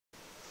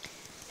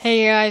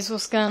Hey guys,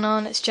 what's going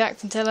on? It's Jack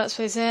from Let's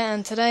Plays here,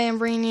 and today I'm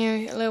bringing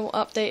you a little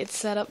updated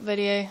setup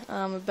video.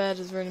 My bed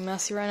is really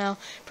messy right now.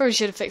 Probably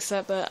should have fixed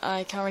that, but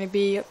I can't really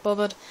be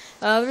bothered.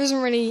 There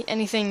isn't really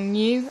anything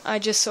new. I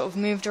just sort of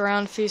moved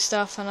around a few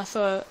stuff, and I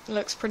thought it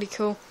looks pretty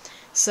cool.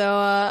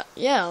 So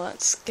yeah,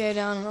 let's go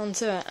down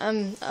onto it.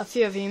 A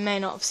few of you may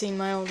not have seen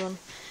my old one.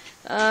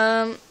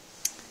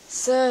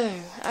 So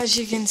as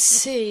you can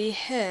see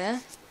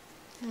here,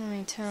 let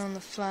me turn on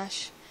the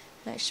flash,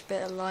 an extra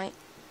bit of light.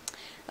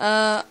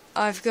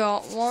 I've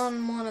got one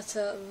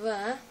monitor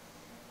there,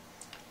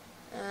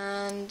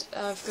 and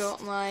I've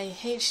got my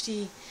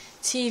HD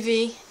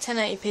TV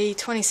 1080p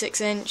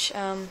 26-inch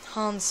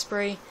Hans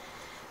Spree,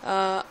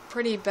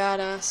 pretty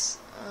badass.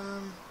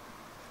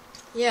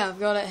 Yeah, I've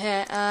got it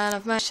here, and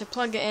I've managed to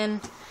plug it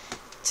in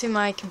to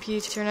my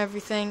computer and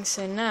everything,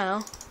 so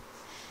now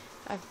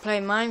I can play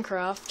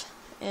Minecraft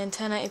in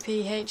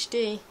 1080p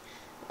HD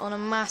on a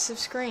massive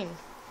screen,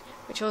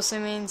 which also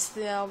means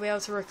that I'll be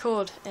able to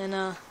record in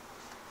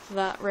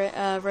that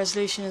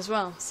resolution as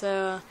well.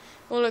 So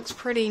all looks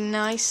pretty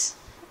nice.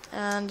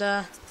 And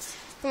got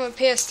my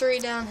PS3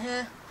 down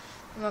here,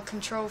 my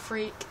Control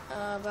Freak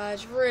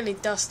badge, really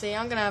dusty.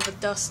 I'm gonna have a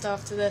dust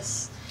after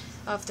this,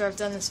 after I've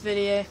done this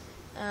video.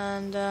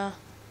 And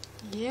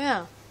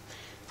yeah,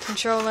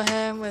 controller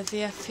here with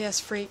the FPS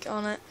Freak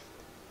on it.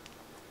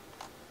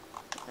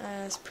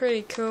 It's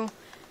pretty cool.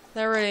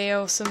 They're really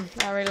awesome.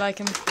 I really like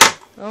them.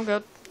 Oh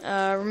god.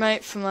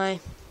 Remote for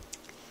my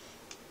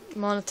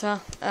monitor,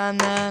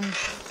 and then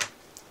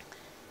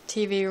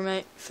TV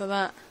remote for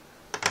that.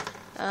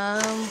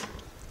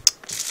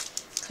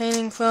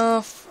 Cleaning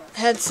cloth,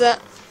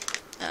 headset.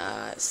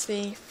 It's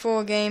the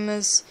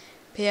 4Gamers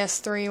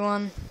PS3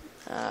 one.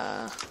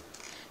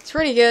 It's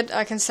really good.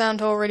 I can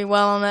sound all really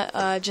well on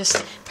it.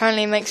 Just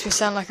apparently it makes me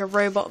sound like a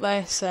robot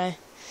though, so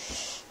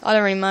I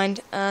don't really mind.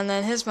 And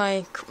then here's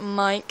my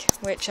mic,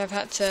 which I've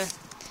had to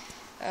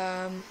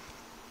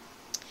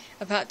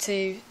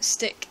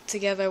stick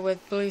together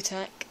with blue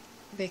tack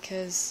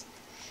because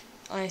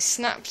I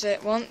snapped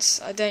it once.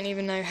 I don't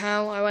even know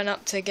how. I went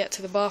up to get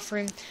to the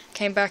bathroom,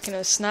 came back and it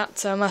was snapped,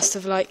 so I must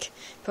have like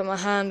put my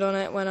hand on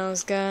it when I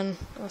was going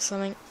or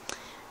something,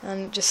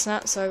 and it just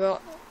snapped. So I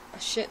got a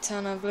shit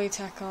ton of blue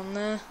tack on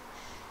there,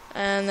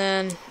 and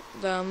then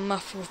the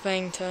muffle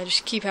thing to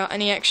just keep out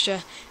any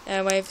extra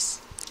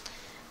airwaves.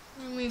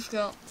 And we've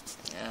got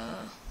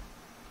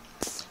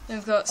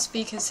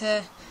speakers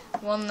here,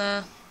 one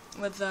there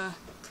with the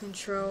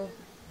control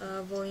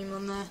volume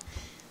on there,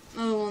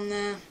 another one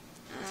there,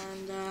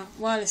 and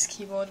wireless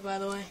keyboard, by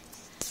the way.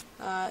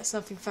 It's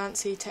nothing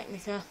fancy,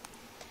 Technica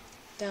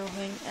down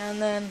thing.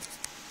 And then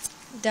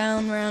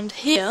down around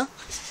here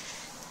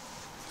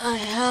I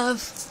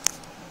have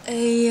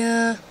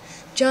a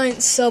giant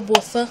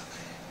subwoofer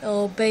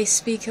or bass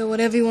speaker,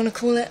 whatever you want to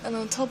call it, and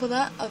on top of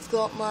that I've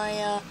got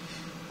my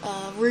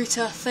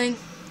router thing,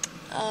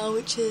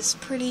 which is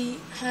pretty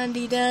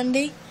handy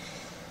dandy.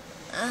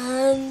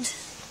 And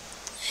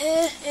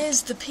here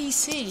is the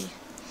PC.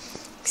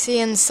 See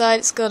inside,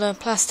 it's got a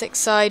plastic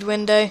side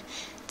window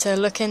to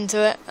look into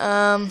it.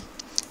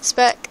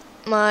 Spec,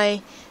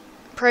 my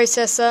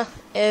processor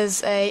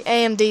is a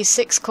AMD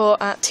 6-core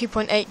at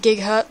 2.8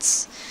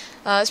 GHz.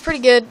 It's pretty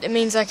good. It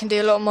means I can do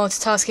a lot of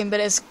multitasking, but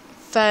it's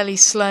fairly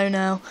slow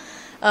now.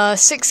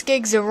 6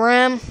 gigs of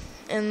RAM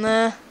in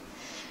there,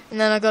 and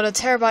then I've got a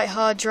terabyte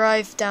hard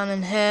drive down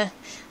in here.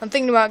 I'm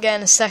thinking about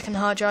getting a second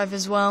hard drive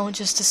as well,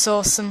 just to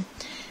source some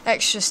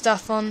extra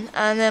stuff on.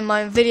 And then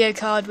my video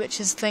card, which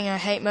is the thing I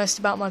hate most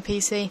about my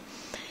PC,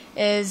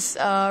 is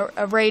a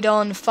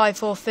Radeon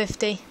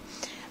 5450.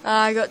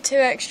 I got 2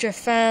 extra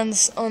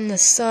fans on the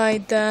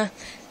side there.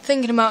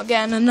 Thinking about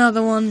getting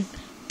another one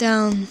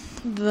down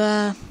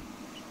there.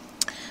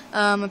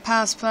 A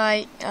power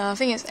supply, I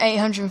think it's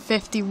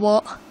 850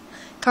 watt.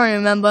 Can't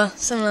remember,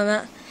 something like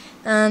that.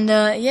 And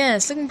yeah,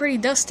 it's looking pretty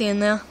dusty in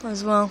there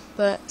as well,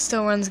 but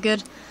still runs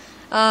good.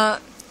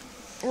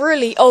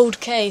 Really old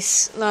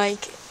case,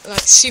 like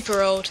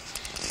super old,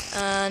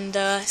 and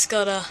it's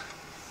got a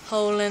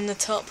hole in the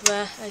top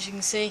there, as you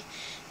can see,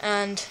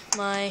 and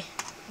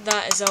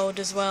that is old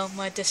as well,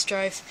 my disk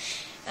drive.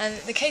 And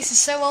the case is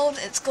so old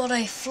it's got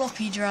a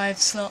floppy drive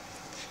slot,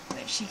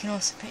 which you can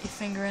also put your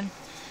finger in.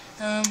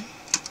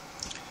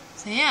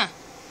 So yeah,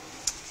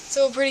 it's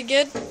all pretty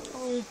good.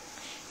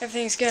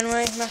 Everything's going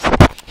away.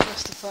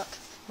 What's the fuck?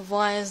 The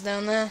wires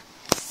down there.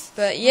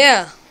 But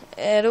yeah,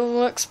 it all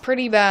looks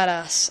pretty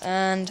badass,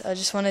 and I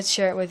just wanted to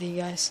share it with you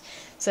guys.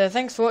 So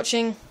thanks for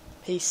watching.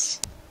 Peace.